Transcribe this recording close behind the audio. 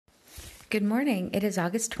Good morning. It is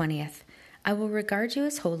August 20th. I will regard you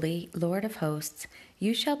as holy, Lord of hosts.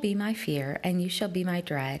 You shall be my fear, and you shall be my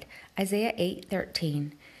dread. Isaiah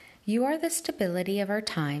 8:13. You are the stability of our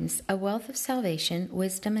times, a wealth of salvation,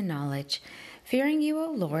 wisdom, and knowledge. Fearing you, O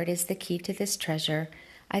Lord, is the key to this treasure.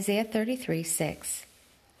 Isaiah 33:6.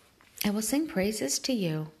 I will sing praises to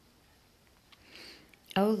you,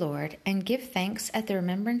 O Lord, and give thanks at the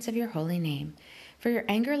remembrance of your holy name. For your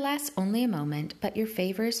anger lasts only a moment, but your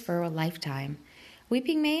favor is for a lifetime.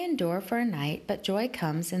 Weeping may endure for a night, but joy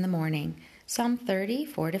comes in the morning. Psalm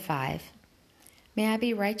 30:4-5. May I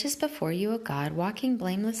be righteous before you, O God, walking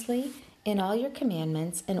blamelessly in all your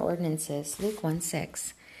commandments and ordinances. Luke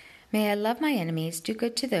 1:6. May I love my enemies, do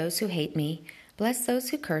good to those who hate me, bless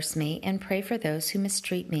those who curse me, and pray for those who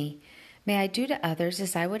mistreat me. May I do to others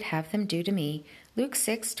as I would have them do to me. Luke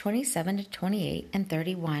 6:27-28 and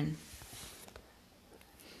 31.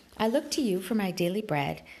 I look to you for my daily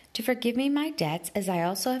bread, to forgive me my debts as I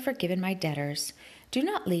also have forgiven my debtors. Do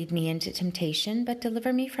not lead me into temptation, but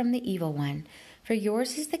deliver me from the evil one. For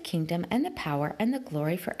yours is the kingdom and the power and the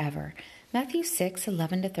glory forever. Matthew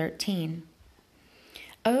 6:11-13.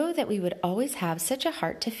 Oh, that we would always have such a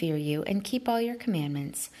heart to fear you and keep all your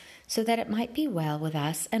commandments, so that it might be well with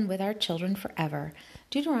us and with our children forever.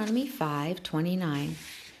 Deuteronomy 5:29.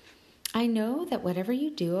 I know that whatever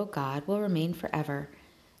you do, O God, will remain forever.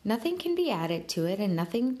 Nothing can be added to it and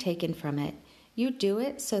nothing taken from it. You do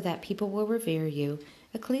it so that people will revere you.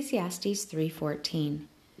 Ecclesiastes 3:14.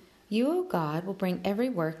 You, O God, will bring every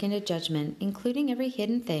work into judgment, including every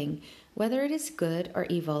hidden thing, whether it is good or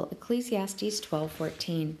evil. Ecclesiastes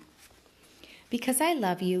 12:14. Because I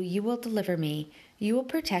love you, you will deliver me. You will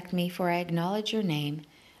protect me, for I acknowledge your name.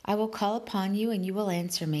 I will call upon you, and you will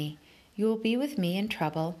answer me. You will be with me in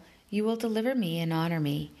trouble. You will deliver me and honor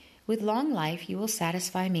me. With long life you will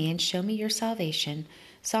satisfy me and show me your salvation.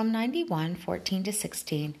 Psalm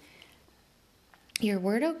 91:14-16. Your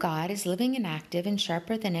word, O God, is living and active and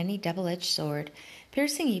sharper than any double-edged sword,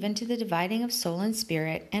 piercing even to the dividing of soul and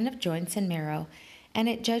spirit and of joints and marrow, and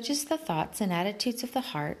it judges the thoughts and attitudes of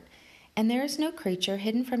the heart. And there is no creature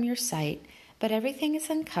hidden from your sight, but everything is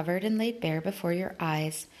uncovered and laid bare before your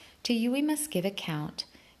eyes. To you we must give account.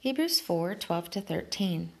 Hebrews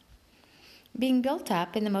 4:12-13. Being built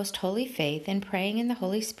up in the most holy faith and praying in the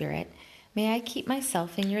Holy Spirit, may I keep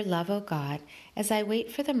myself in your love, O God, as I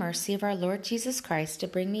wait for the mercy of our Lord Jesus Christ to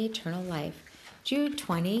bring me eternal life. Jude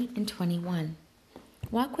 20:21.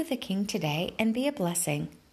 Walk with the King today and be a blessing.